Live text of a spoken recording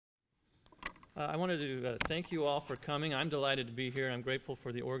I wanted to thank you all for coming. I'm delighted to be here. I'm grateful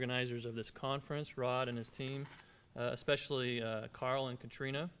for the organizers of this conference, Rod and his team, especially Carl and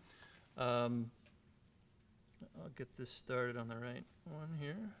Katrina. I'll get this started on the right one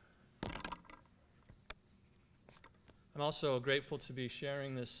here. I'm also grateful to be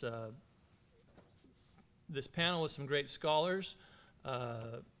sharing this this panel with some great scholars,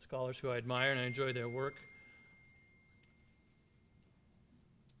 scholars who I admire and I enjoy their work.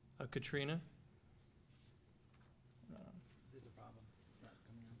 Katrina? There's a problem. It's not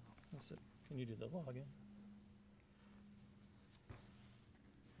coming on. That's it. Can you do the login?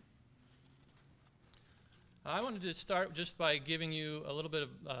 I wanted to start just by giving you a little bit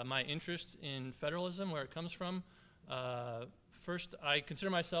of my interest in federalism, where it comes from. First, I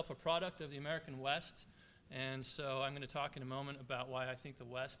consider myself a product of the American West, and so I'm going to talk in a moment about why I think the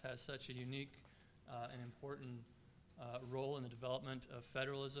West has such a unique and important role in the development of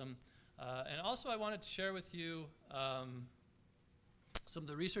federalism. And also I wanted to share with you some of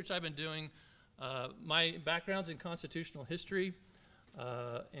the research I've been doing. My background's in constitutional history,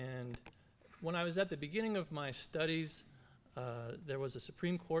 and when I was at the beginning of my studies, there was a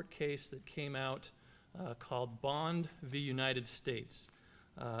Supreme Court case that came out called Bond v. United States.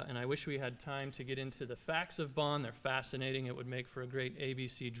 And I wish we had time to get into the facts of Bond. They're fascinating. It would make for a great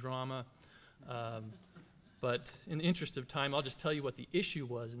ABC drama. But in the interest of time, I'll just tell you what the issue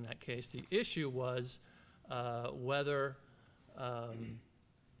was in that case. The issue was whether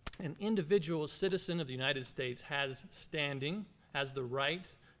an individual citizen of the United States has standing, has the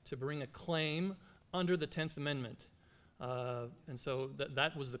right to bring a claim under the 10th Amendment. And so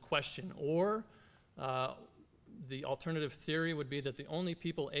that was the question. Or the alternative theory would be that the only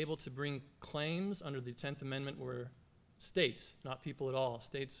people able to bring claims under the 10th Amendment were states, not people at all,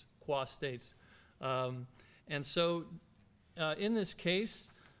 states qua states. And so in this case,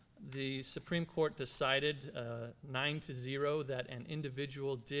 the Supreme Court decided 9-0 that an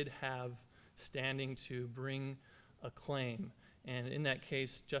individual did have standing to bring a claim. And in that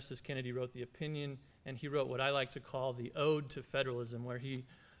case, Justice Kennedy wrote the opinion, and he wrote what I like to call the Ode to Federalism, where he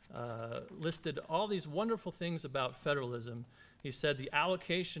listed all these wonderful things about federalism. He said the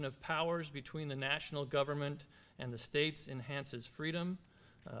allocation of powers between the national government and the states enhances freedom.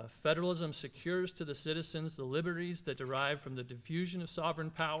 Federalism secures to the citizens the liberties that derive from the diffusion of sovereign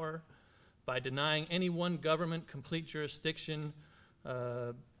power. By denying any one government complete jurisdiction,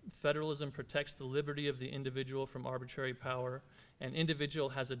 federalism protects the liberty of the individual from arbitrary power. An individual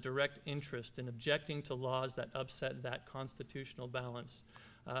has a direct interest in objecting to laws that upset that constitutional balance.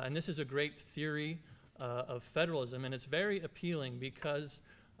 And this is a great theory of federalism, and it's very appealing because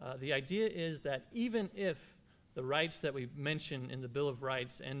the idea is that even if the rights that we mention in the Bill of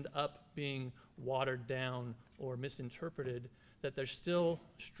Rights end up being watered down or misinterpreted, that there's still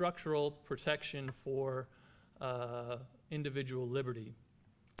structural protection for individual liberty.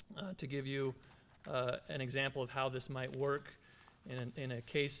 To give you an example of how this might work, in a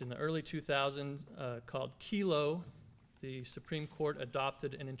case in the early 2000s called Kelo, the Supreme Court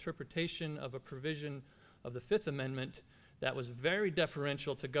adopted an interpretation of a provision of the Fifth Amendment that was very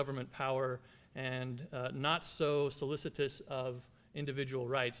deferential to government power and not so solicitous of individual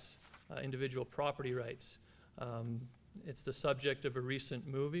rights, individual property rights. It's the subject of a recent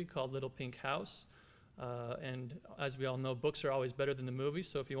movie called Little Pink House. And as we all know, books are always better than the movie,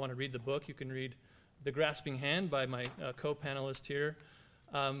 so if you want to read the book, you can read The Grasping Hand by my co-panelist here.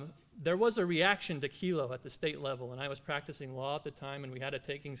 There was a reaction to Kelo at the state level, and I was practicing law at the time, and we had a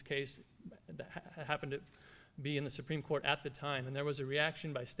takings case that happened to be in the Supreme Court at the time, and there was a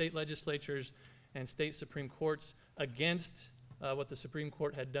reaction by state legislatures and state Supreme Courts against what the Supreme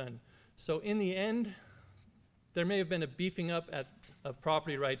Court had done. So in the end, there may have been a beefing up of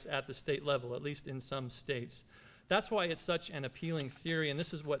property rights at the state level, at least in some states. That's why it's such an appealing theory, and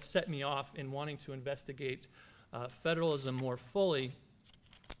this is what set me off in wanting to investigate federalism more fully.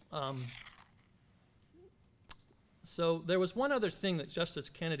 So there was one other thing that Justice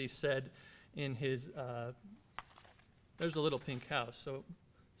Kennedy said in his, there's a Little Pink House, so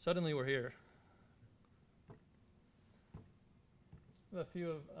suddenly we're here. A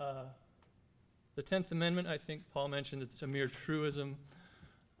few of the 10th Amendment, I think Paul mentioned that it's a mere truism.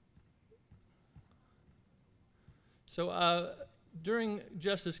 So during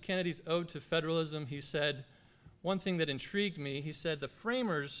Justice Kennedy's Ode to Federalism, he said, one thing that intrigued me, he said the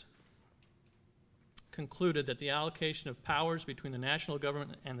framers concluded that the allocation of powers between the national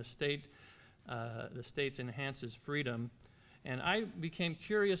government and the states enhances freedom. And I became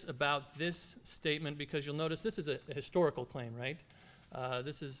curious about this statement because you'll notice this is a historical claim, right?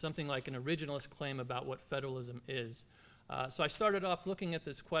 This is something like an originalist claim about what federalism is. So I started off looking at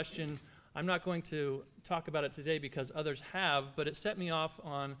this question I'm not going to talk about it today because others have, but it set me off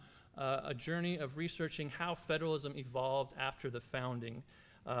on a journey of researching how federalism evolved after the founding.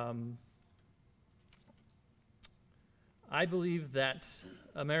 I believe that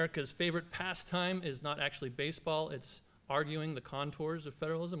America's favorite pastime is not actually baseball, it's arguing the contours of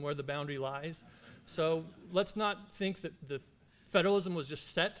federalism, where the boundary lies. So let's not think that the federalism was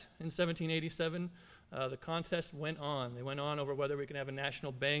just set in 1787. The contest went on. They went on over whether we can have a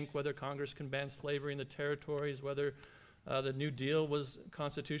national bank, whether Congress can ban slavery in the territories, whether the New Deal was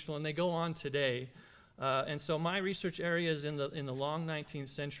constitutional, and they go on today. And so my research area is in the long 19th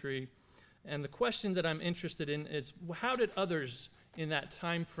century, and the questions that I'm interested in is how did others in that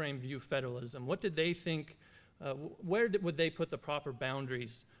time frame view federalism? What did they think, where would they put the proper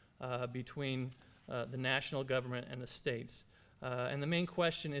boundaries between the national government and the states? And the main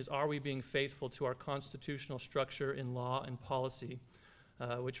question is, are we being faithful to our constitutional structure in law and policy?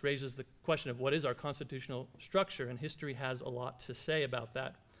 Which raises the question of what is our constitutional structure, and history has a lot to say about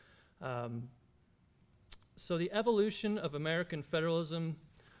that. So the evolution of American federalism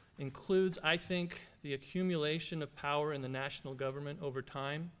includes, I think, the accumulation of power in the national government over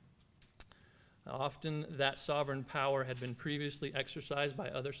time. Often that sovereign power had been previously exercised by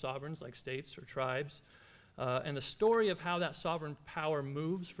other sovereigns like states or tribes. And the story of how that sovereign power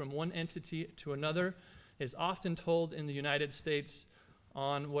moves from one entity to another is often told in the United States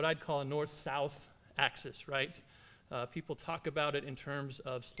on what I'd call a north-south axis, right? People talk about it in terms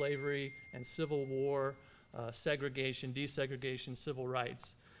of slavery and civil war, segregation, desegregation, civil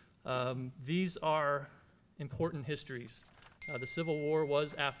rights. These are important histories. The Civil War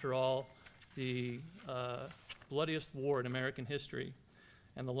was, after all, the bloodiest war in American history.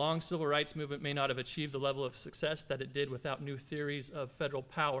 And the long civil rights movement may not have achieved the level of success that it did without new theories of federal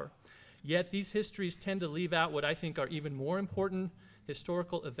power. Yet these histories tend to leave out what I think are even more important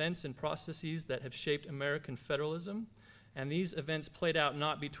historical events and processes that have shaped American federalism. And these events played out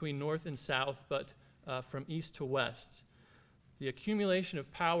not between North and South, but from East to West. The accumulation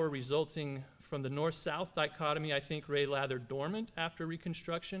of power resulting from the North-South dichotomy, I think, lay rather dormant after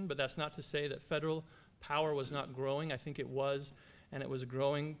Reconstruction, but that's not to say that federal power was not growing. I think it was, and it was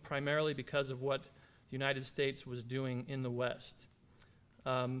growing primarily because of what the United States was doing in the West.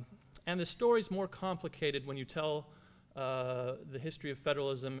 And the story's more complicated when you tell the history of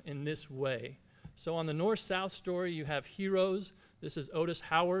federalism in this way. So on the North-South story, you have heroes. This is Otis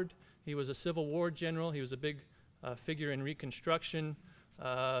Howard. He was a Civil War general. He was a big figure in Reconstruction.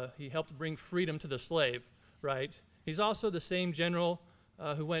 He helped bring freedom to the slave, right? He's also the same general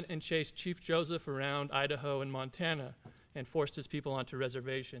who went and chased Chief Joseph around Idaho and Montana and forced his people onto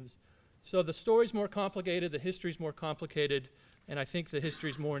reservations. So the story's more complicated, the history's more complicated, and I think the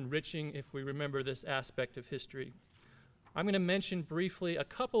history's more enriching if we remember this aspect of history. I'm going to mention briefly a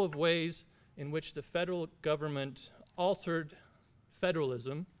couple of ways in which the federal government altered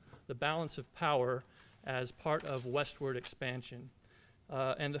federalism, the balance of power, as part of westward expansion.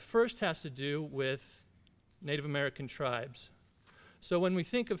 And the first has to do with Native American tribes. So when we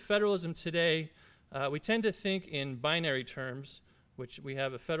think of federalism today, we tend to think in binary terms, which we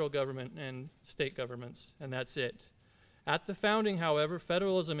have a federal government and state governments, and that's it. At the founding, however,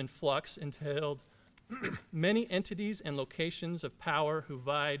 federalism in flux entailed many entities and locations of power who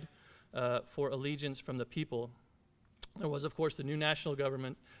vied for allegiance from the people. There was, of course, the new national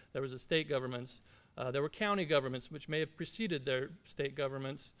government. There was the state governments. There were county governments, which may have preceded their state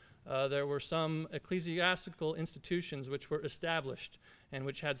governments. There were some ecclesiastical institutions which were established and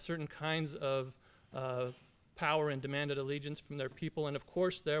which had certain kinds of power and demanded allegiance from their people. And of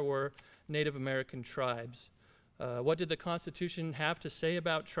course, there were Native American tribes. What did the Constitution have to say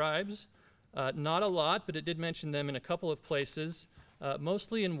about tribes? Not a lot, but it did mention them in a couple of places,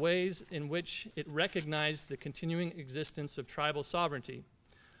 mostly in ways in which it recognized the continuing existence of tribal sovereignty.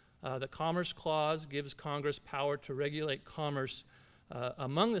 The Commerce Clause gives Congress power to regulate commerce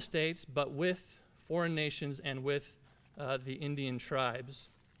among the states, but with foreign nations and with the Indian tribes.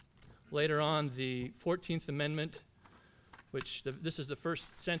 Later on, the 14th Amendment, which this is the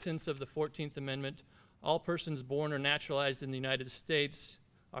first sentence of the 14th Amendment, all persons born or naturalized in the United States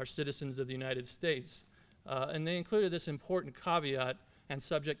are citizens of the United States. And they included this important caveat, and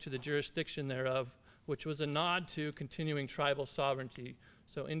subject to the jurisdiction thereof, which was a nod to continuing tribal sovereignty.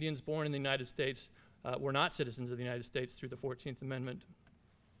 So Indians born in the United States were not citizens of the United States through the 14th Amendment.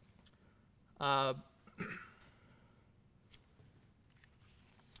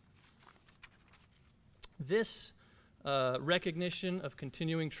 This recognition of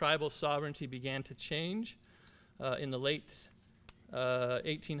continuing tribal sovereignty began to change in the late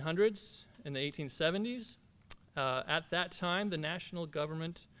 1800s and the 1870s. At that time, the national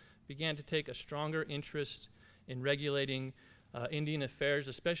government began to take a stronger interest in regulating Indian affairs,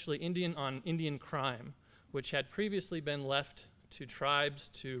 especially Indian on Indian crime, which had previously been left to tribes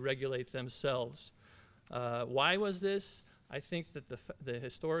to regulate themselves. Why was this? I think that the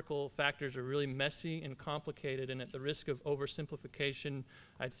historical factors are really messy and complicated, and at the risk of oversimplification,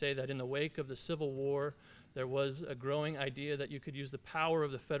 I'd say that in the wake of the Civil War, there was a growing idea that you could use the power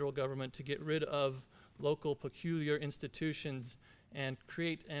of the federal government to get rid of local peculiar institutions and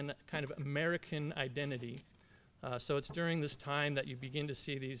create a kind of American identity. So it's during this time that you begin to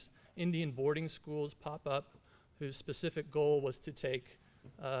see these Indian boarding schools pop up, whose specific goal was to take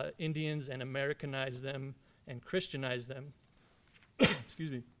Indians and Americanize them and Christianize them.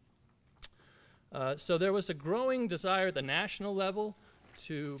 Excuse me. So there was a growing desire at the national level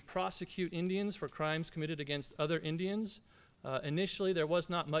to prosecute Indians for crimes committed against other Indians. Initially, there was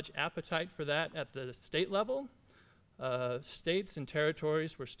not much appetite for that at the state level. States and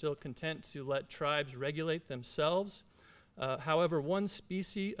territories were still content to let tribes regulate themselves. However, one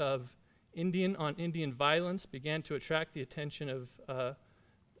species of Indian on Indian violence began to attract the attention of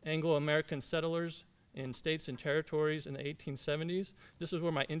Anglo-American settlers in states and territories in the 1870s. This is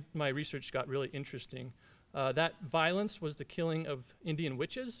where my research got really interesting. That violence was the killing of Indian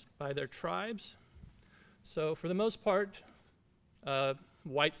witches by their tribes. So for the most part,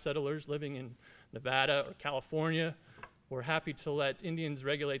 white settlers living in Nevada or California were happy to let Indians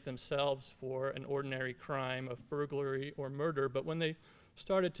regulate themselves for an ordinary crime of burglary or murder, but when they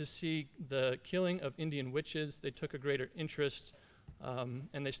started to see the killing of Indian witches, they took a greater interest,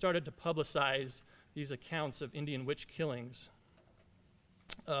 and they started to publicize these accounts of Indian witch killings.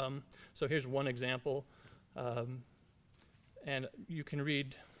 So here's one example, and you can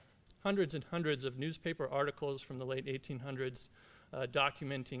read hundreds and hundreds of newspaper articles from the late 1800s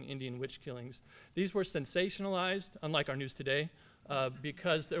documenting Indian witch killings. These were sensationalized, unlike our news today,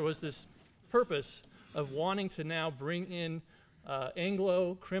 because there was this purpose of wanting to now bring in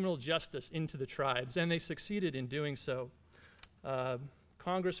Anglo criminal justice into the tribes, and they succeeded in doing so.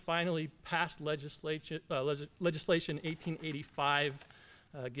 Congress finally passed legislation in 1885,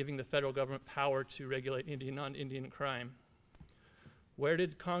 giving the federal government power to regulate Indian non-Indian crime. Where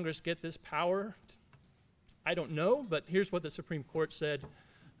did Congress get this power? I don't know, but here's what the Supreme Court said.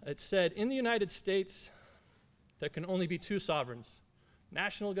 It said, in the United States, there can only be two sovereigns,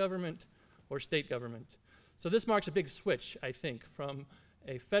 national government or state government. So this marks a big switch, I think, from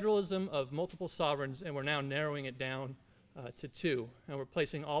a federalism of multiple sovereigns, and we're now narrowing it down to two, and we're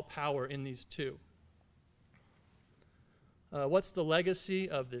placing all power in these two. What's the legacy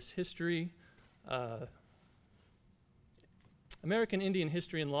of this history? American Indian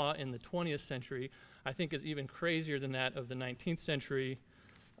history and law in the 20th century, I think, is even crazier than that of the 19th century.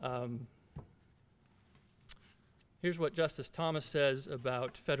 Here's what Justice Thomas says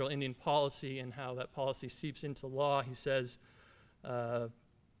about federal Indian policy and how that policy seeps into law. He says,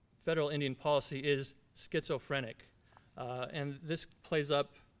 federal Indian policy is schizophrenic. And this plays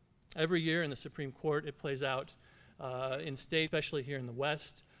up every year in the Supreme Court. It plays out in states, especially here in the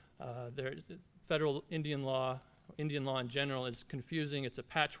West. Federal Indian law in general is confusing. It's a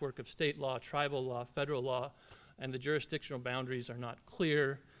patchwork of state law, tribal law, federal law, and the jurisdictional boundaries are not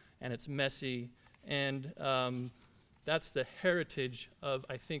clear, and it's messy. And that's the heritage of,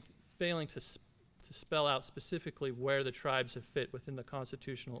 I think, failing to spell out specifically where the tribes have fit within the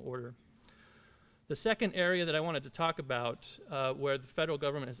constitutional order. The second area that I wanted to talk about where the federal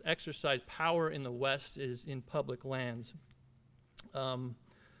government has exercised power in the West is in public lands.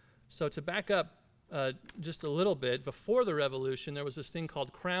 So to back up just a little bit, before the Revolution, there was this thing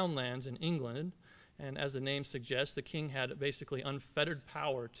called crown lands in England, and as the name suggests, the king had basically unfettered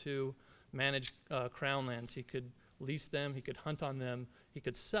power to manage crown lands. He could lease them, he could hunt on them, he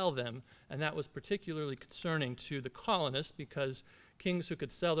could sell them, and that was particularly concerning to the colonists because kings who could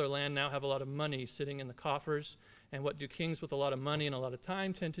sell their land now have a lot of money sitting in the coffers, and what do kings with a lot of money and a lot of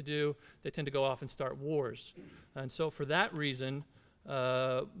time tend to do? They tend to go off and start wars. And so for that reason,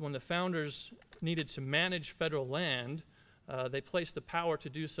 when the founders needed to manage federal land, they placed the power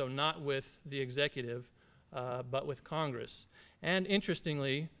to do so not with the executive, but with Congress. And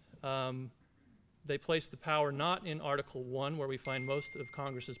interestingly, they placed the power not in Article 1, where we find most of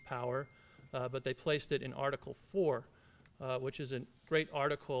Congress's power, but they placed it in Article 4, which is a great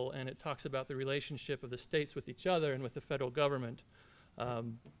article, and it talks about the relationship of the states with each other and with the federal government.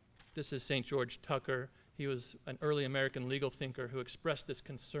 This is St. George Tucker. He was an early American legal thinker who expressed this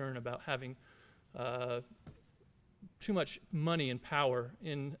concern about having too much money and power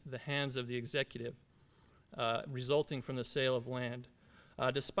in the hands of the executive, resulting from the sale of land.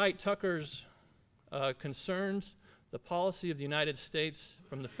 Despite Tucker's concerns, the policy of the United States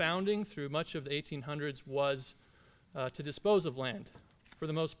from the founding through much of the 1800s was to dispose of land, for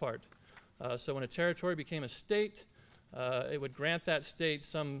the most part. So when a territory became a state, it would grant that state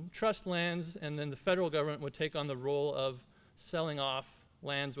some trust lands, and then the federal government would take on the role of selling off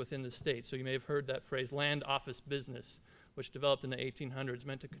lands within the state. So you may have heard that phrase, land office business, which developed in the 1800s,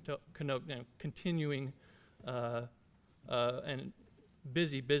 meant to connote continuing and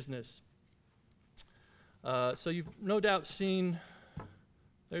busy business. So you've no doubt seen,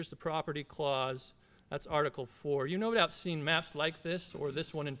 there's the property clause, that's Article 4. You no doubt seen maps like this, or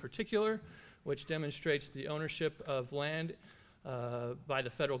this one in particular, which demonstrates the ownership of land by the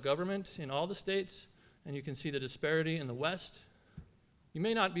federal government in all the states, and you can see the disparity in the West. You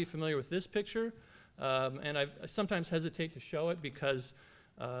may not be familiar with this picture, and I sometimes hesitate to show it because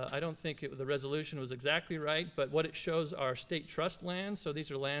I don't think the resolution was exactly right, but what it shows are state trust lands. So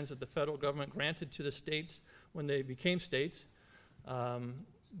these are lands that the federal government granted to the states when they became states.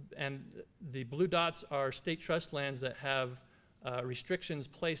 And the blue dots are state trust lands that have restrictions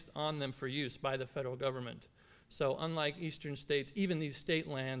placed on them for use by the federal government. So unlike eastern states, even these state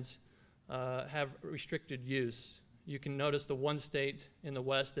lands have restricted use. You can notice the one state in the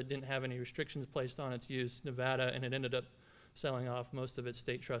West that didn't have any restrictions placed on its use, Nevada, and it ended up selling off most of its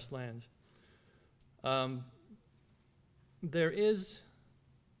state trust lands. There is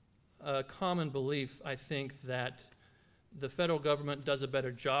a common belief, I think, that the federal government does a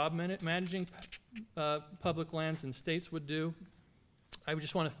better job managing public lands than states would do. I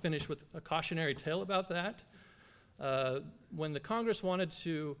just want to finish with a cautionary tale about that. When the Congress wanted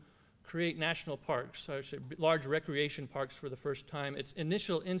to create national parks, so large recreation parks for the first time, its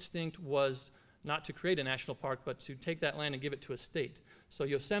initial instinct was not to create a national park, but to take that land and give it to a state. So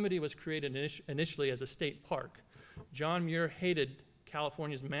Yosemite was created initially as a state park. John Muir hated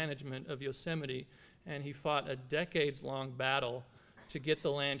California's management of Yosemite, and he fought a decades-long battle to get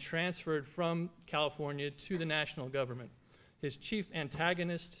the land transferred from California to the national government. His chief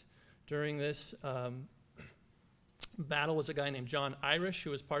antagonist during this battle was a guy named John Irish,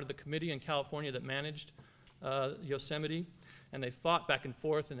 who was part of the committee in California that managed Yosemite. And they fought back and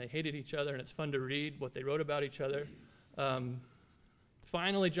forth, and they hated each other, and it's fun to read what they wrote about each other.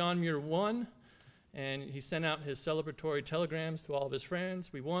 Finally, John Muir won, and he sent out his celebratory telegrams to all of his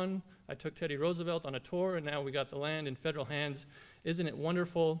friends. We won. I took Teddy Roosevelt on a tour, and now we got the land in federal hands. Isn't it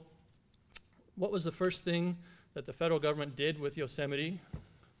wonderful? What was the first thing that the federal government did with Yosemite?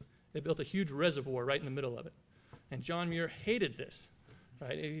 They built a huge reservoir right in the middle of it. And John Muir hated this,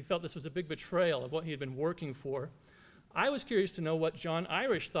 right? He felt this was a big betrayal of what he had been working for. I was curious to know what John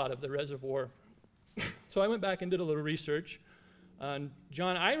Irish thought of the reservoir. So I went back and did a little research.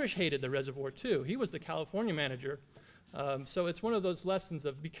 John Irish hated the reservoir too. He was the California manager. So it's one of those lessons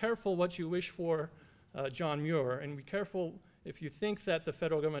of be careful what you wish for John Muir, and be careful if you think that the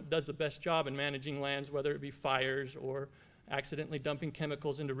federal government does the best job in managing lands, whether it be fires or accidentally dumping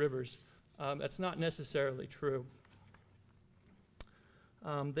chemicals into rivers. That's not necessarily true.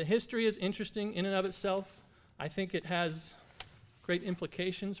 The history is interesting in and of itself. I think it has great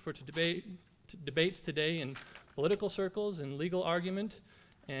implications for debates today in political circles and legal argument.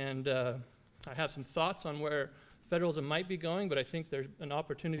 And I have some thoughts on where federalism might be going, but I think there's an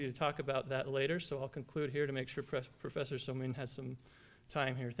opportunity to talk about that later. So I'll conclude here to make sure Professor Somin has some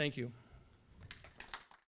time here. Thank you.